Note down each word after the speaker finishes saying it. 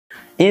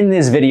In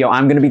this video,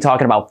 I'm going to be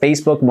talking about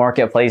Facebook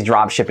Marketplace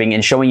dropshipping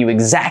and showing you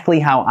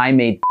exactly how I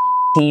made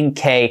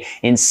 $15K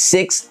in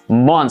 6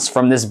 months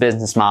from this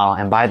business model.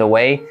 And by the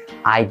way,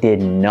 I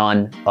did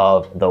none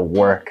of the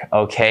work,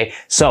 okay?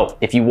 So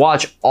if you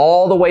watch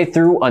all the way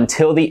through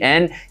until the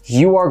end,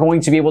 you are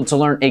going to be able to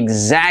learn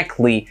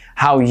exactly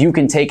how you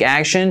can take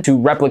action to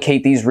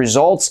replicate these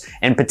results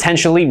and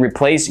potentially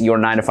replace your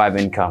 9-to-5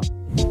 income.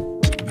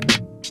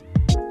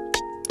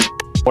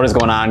 What is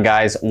going on,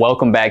 guys?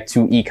 Welcome back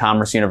to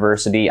E-Commerce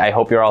University. I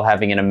hope you're all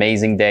having an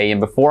amazing day. And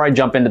before I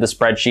jump into the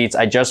spreadsheets,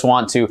 I just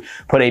want to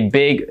put a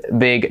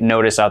big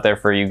notice out there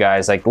for you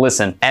guys. Like,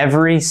 listen,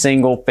 every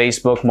single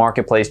Facebook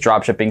Marketplace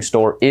dropshipping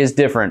store is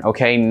different,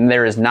 okay?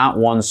 There is not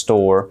one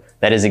store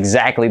that is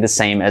exactly the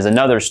same as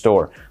another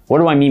store. What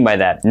do I mean by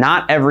that?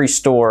 Not every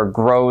store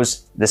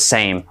grows the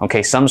same,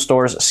 okay? Some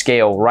stores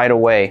scale right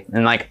away.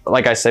 And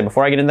like I said,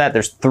 before I get into that,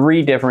 there's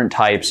 3 different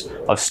types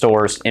of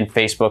stores in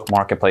Facebook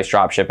Marketplace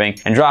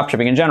dropshipping and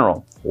dropshipping in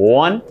general.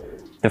 1,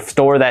 the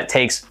store that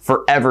takes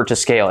forever to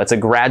scale. It's a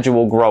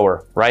gradual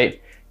grower,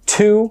 right?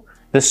 2,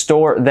 the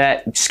store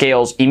that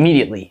scales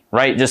immediately,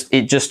 right?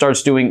 It just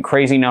starts doing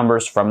crazy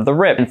numbers from the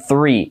rip. And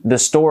 3, the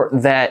store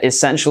that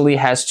essentially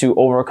has to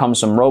overcome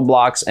some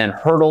roadblocks and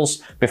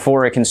hurdles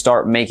before it can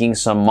start making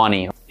some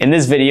money. In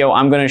this video,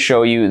 I'm gonna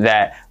show you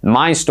that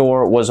my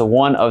store was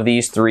one of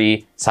these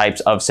 3 types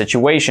of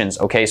situations,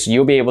 okay? So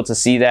you'll be able to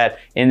see that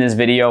in this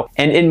video.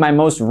 And in my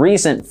most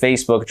recent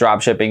Facebook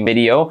dropshipping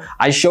video,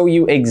 I show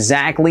you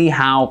exactly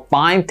how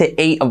 5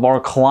 to 8 of our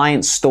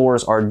client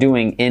stores are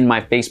doing in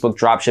my Facebook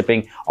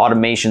dropshipping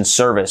automation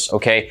service,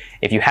 okay?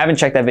 If you haven't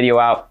checked that video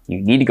out,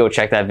 you need to go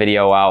check that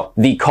video out.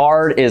 The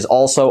card is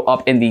also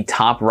up in the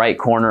top right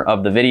corner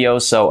of the video.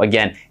 So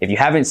again, if you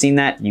haven't seen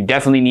that, you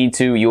definitely need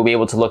to. You'll be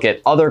able to look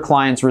at other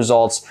clients'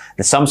 results.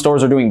 Some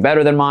stores are doing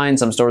better than mine,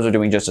 some stores are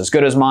doing just as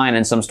good as mine,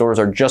 and some stores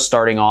are just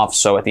starting off.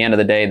 So at the end of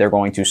the day, they're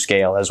going to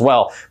scale as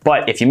well.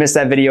 But if you missed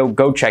that video,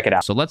 go check it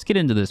out. So let's get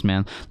into this,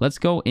 man. Let's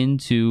go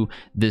into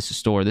this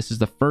store. This is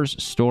the first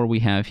store we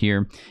have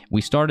here.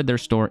 We started their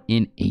store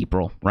in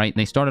April, right?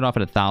 They started off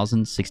at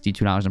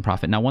 $1,062 in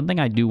profit. Now, one thing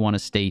I do want to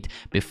state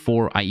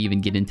before I even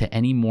get into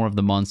any more of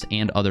the months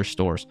and other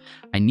stores,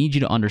 I need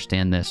you to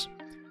understand this.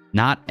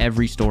 Not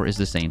every store is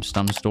the same.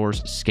 Some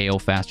stores scale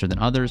faster than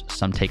others.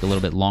 Some take a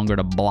little bit longer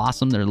to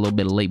blossom. They're a little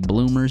bit late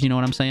bloomers, you know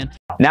what I'm saying?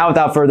 Now,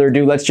 without further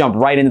ado, let's jump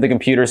right into the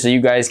computer so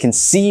you guys can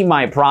see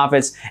my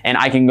profits, and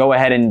I can go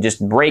ahead and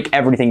just break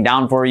everything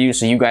down for you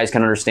so you guys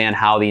can understand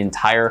how the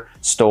entire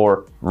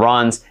store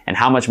runs and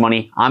how much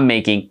money I'm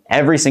making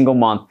every single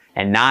month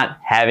and not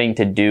having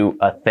to do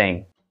a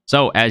thing.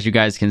 So as you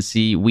guys can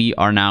see, we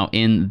are now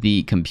in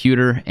the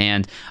computer,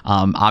 and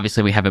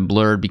obviously we have it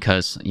blurred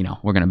because, you know,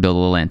 we're going to build a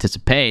little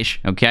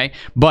anticipation, okay?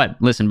 But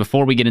listen,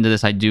 before we get into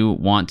this, I do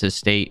want to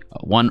state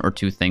 1 or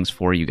 2 things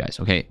for you guys,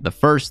 okay? The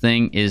first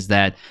thing is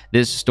that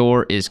this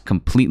store is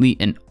completely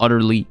and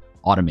utterly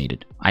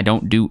automated. I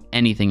don't do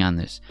anything on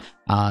this.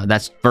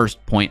 That's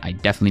first point I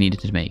definitely needed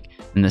to make.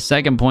 And the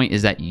second point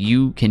is that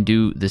you can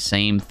do the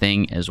same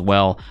thing as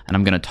well. And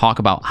I'm going to talk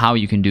about how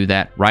you can do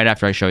that right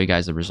after I show you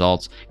guys the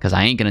results, because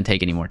I ain't going to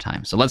take any more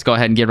time. So let's go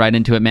ahead and get right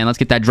into it, man. Let's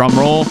get that drum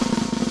roll.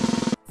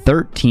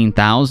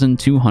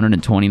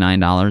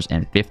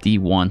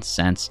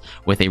 $13,229.51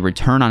 with a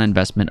return on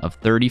investment of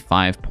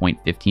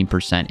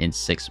 35.15% in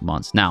 6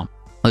 months. Now,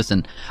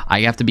 listen,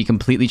 I have to be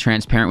completely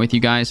transparent with you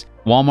guys.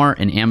 Walmart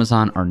and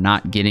Amazon are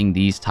not getting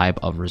these type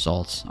of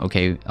results,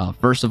 okay?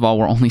 First of all,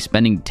 we're only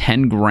spending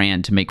 10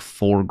 grand to make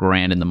 4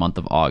 grand in the month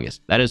of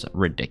August. That is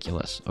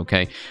ridiculous,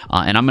 okay?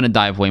 And I'm going to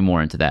dive way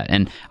more into that.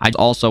 And I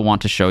also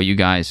want to show you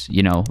guys,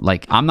 you know,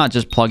 like, I'm not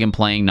just plug and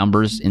playing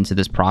numbers into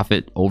this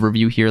profit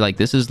overview here. Like,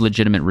 this is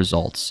legitimate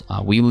results.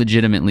 We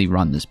legitimately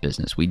run this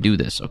business. We do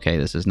this, okay?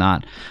 This is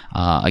not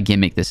a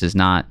gimmick. This is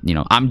not, you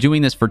know, I'm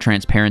doing this for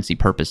transparency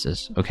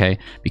purposes, okay?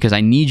 Because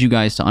I need you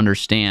guys to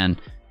understand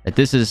that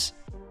this is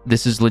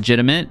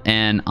legitimate,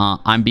 and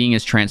I'm being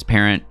as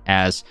transparent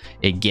as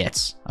it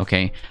gets,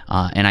 okay?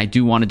 And I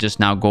do want to just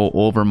now go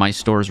over my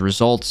store's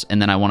results,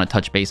 and then I want to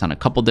touch base on a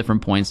couple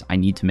different points I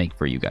need to make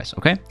for you guys,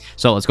 okay?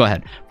 So let's go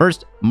ahead.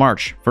 First,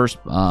 March, first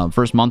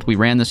month we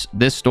ran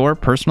this store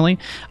personally,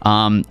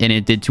 and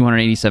it did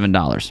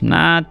 $287.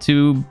 Not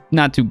too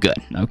good,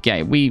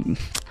 okay?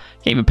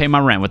 Can't even pay my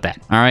rent with that.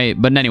 All right.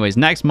 But anyways,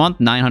 next month,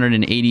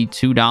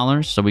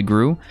 $982. So we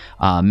grew.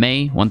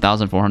 May,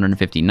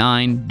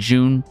 $1,459.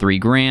 June, 3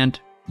 grand.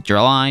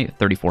 July,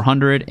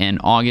 3,400, and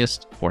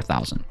August,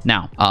 4,000.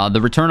 Now, the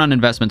return on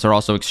investments are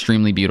also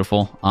extremely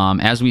beautiful.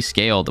 As we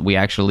scaled, we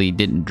actually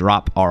didn't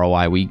drop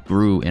ROI. We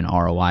grew in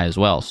ROI as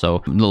well.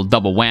 So a little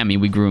double whammy,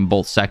 we grew in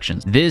both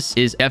sections. This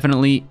is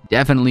definitely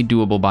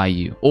doable by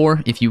you.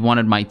 Or if you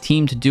wanted my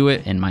team to do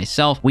it and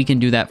myself, we can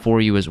do that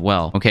for you as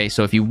well. Okay,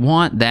 so if you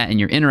want that and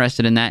you're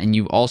interested in that, and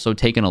you've also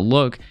taken a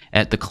look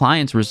at the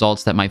clients'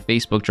 results that my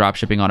Facebook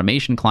dropshipping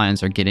automation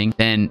clients are getting,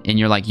 then, and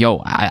you're like,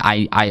 yo,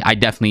 I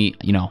definitely,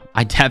 you know,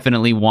 I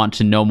definitely want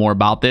to know more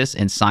about this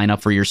and sign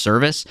up for your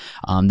service.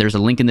 There's a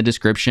link in the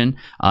description.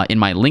 In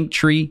my link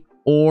tree,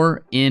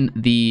 or in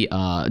the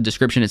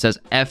description, it says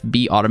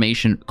FB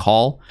automation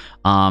call.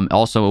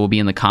 Also, it will be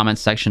in the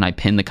comments section. I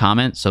pinned the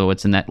comment, so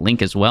it's in that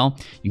link as well.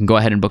 You can go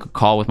ahead and book a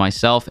call with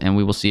myself, and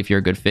we will see if you're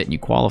a good fit and you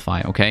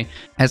qualify, okay?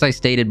 As I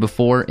stated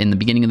before in the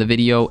beginning of the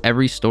video,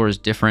 every store is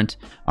different,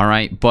 all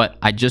right? But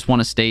I just want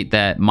to state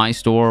that my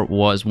store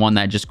was one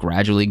that just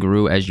gradually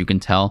grew, as you can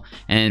tell.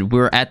 And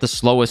we're at the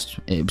slowest,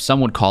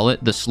 some would call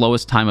it the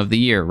slowest time of the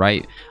year,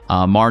 right?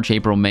 March,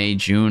 April, May,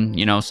 June,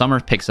 you know, summer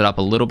picks it up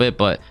a little bit,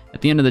 but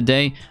at the end of the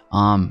day,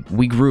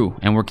 we grew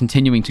and we're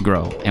continuing to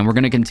grow, and we're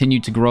going to continue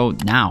to grow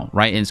now,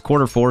 right? And it's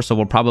Q4, so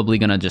we're probably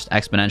going to just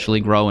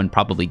exponentially grow and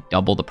probably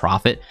double the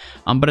profit.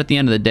 But at the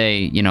end of the day,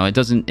 you know, it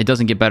doesn't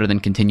get better than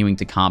continuing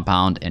to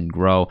compound and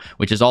grow,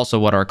 which is also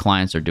what our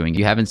clients are doing. If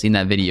you haven't seen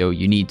that video,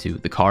 you need to.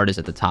 The card is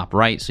at the top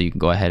right, so you can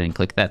go ahead and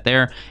click that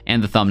there,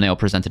 and the thumbnail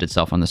presented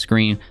itself on the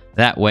screen.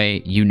 That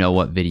way, you know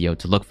what video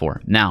to look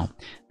for. Now,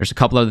 there's a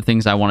couple other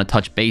things I want to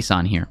touch base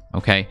on here,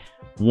 okay?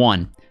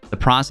 One, the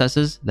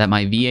processes that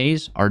my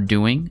VAs are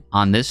doing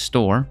on this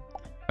store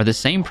are the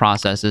same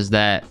processes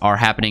that are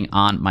happening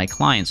on my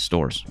clients'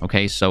 stores,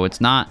 okay? So it's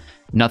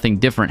nothing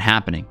different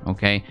happening,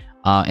 okay?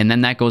 And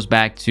then that goes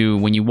back to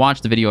when you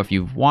watch the video, if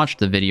you've watched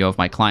the video of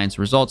my clients'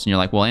 results and you're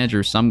like, well,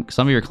 Andrew, some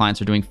of your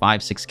clients are doing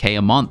 5, 6K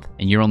a month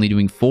and you're only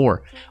doing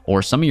 4,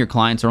 or some of your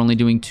clients are only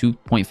doing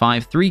 2.5,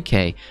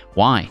 3K.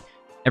 Why?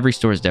 Every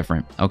store is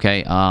different,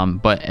 okay?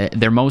 But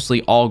they're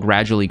mostly all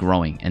gradually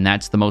growing, and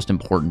that's the most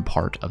important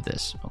part of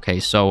this, okay?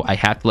 So I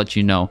have to let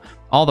you know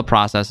all the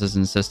processes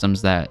and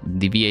systems that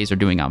the VAs are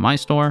doing on my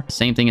store.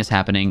 Same thing is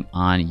happening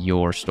on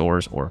your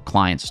stores or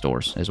client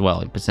stores as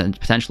well,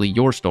 potentially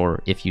your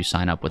store if you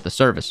sign up with the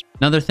service.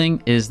 Another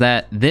thing is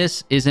that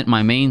this isn't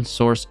my main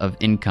source of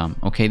income,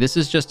 okay? This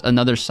is just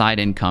another side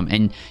income,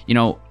 and you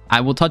know, I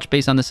will touch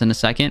base on this in a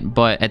second,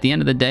 but at the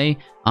end of the day,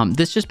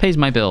 this just pays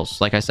my bills,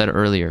 like I said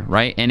earlier,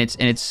 right? And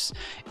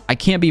I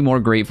can't be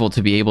more grateful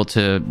to be able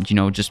to, you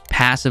know, just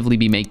passively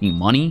be making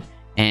money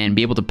and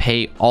be able to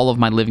pay all of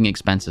my living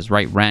expenses,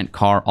 right? Rent,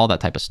 car, all that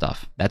type of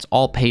stuff. That's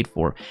all paid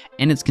for,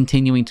 and it's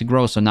continuing to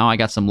grow. So now I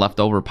got some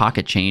leftover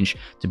pocket change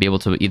to be able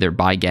to either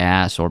buy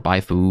gas or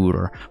buy food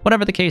or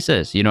whatever the case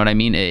is. You know what I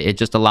mean? It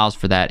just allows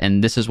for that.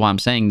 And this is why I'm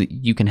saying that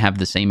you can have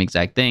the same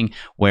exact thing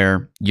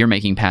where you're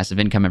making passive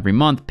income every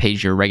month,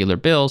 pays your regular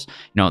bills.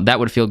 You know, that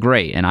would feel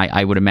great. And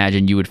I would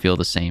imagine you would feel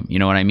the same. You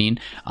know what I mean?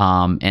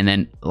 And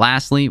then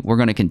lastly, we're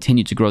going to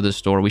continue to grow this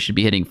store. We should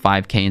be hitting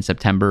 5K in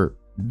September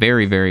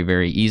very, very,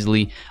 very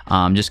easily.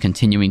 Just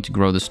continuing to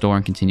grow the store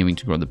and continuing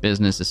to grow the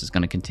business. This is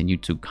going to continue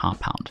to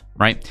compound,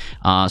 right?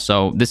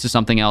 So this is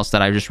something else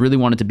that I just really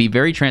wanted to be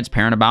very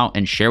transparent about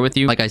and share with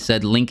you. Like I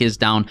said, link is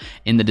down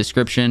in the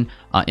description,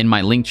 in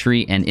my link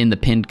tree, and in the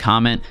pinned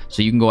comment.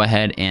 So you can go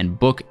ahead and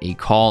book a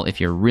call if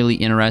you're really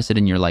interested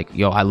and you're like,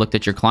 yo, I looked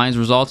at your client's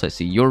results, I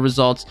see your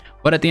results.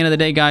 But at the end of the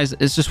day, guys,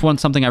 it's just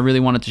something I really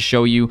wanted to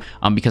show you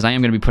because I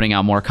am going to be putting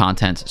out more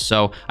content.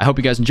 So I hope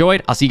you guys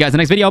enjoyed. I'll see you guys in the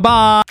next video.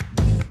 Bye.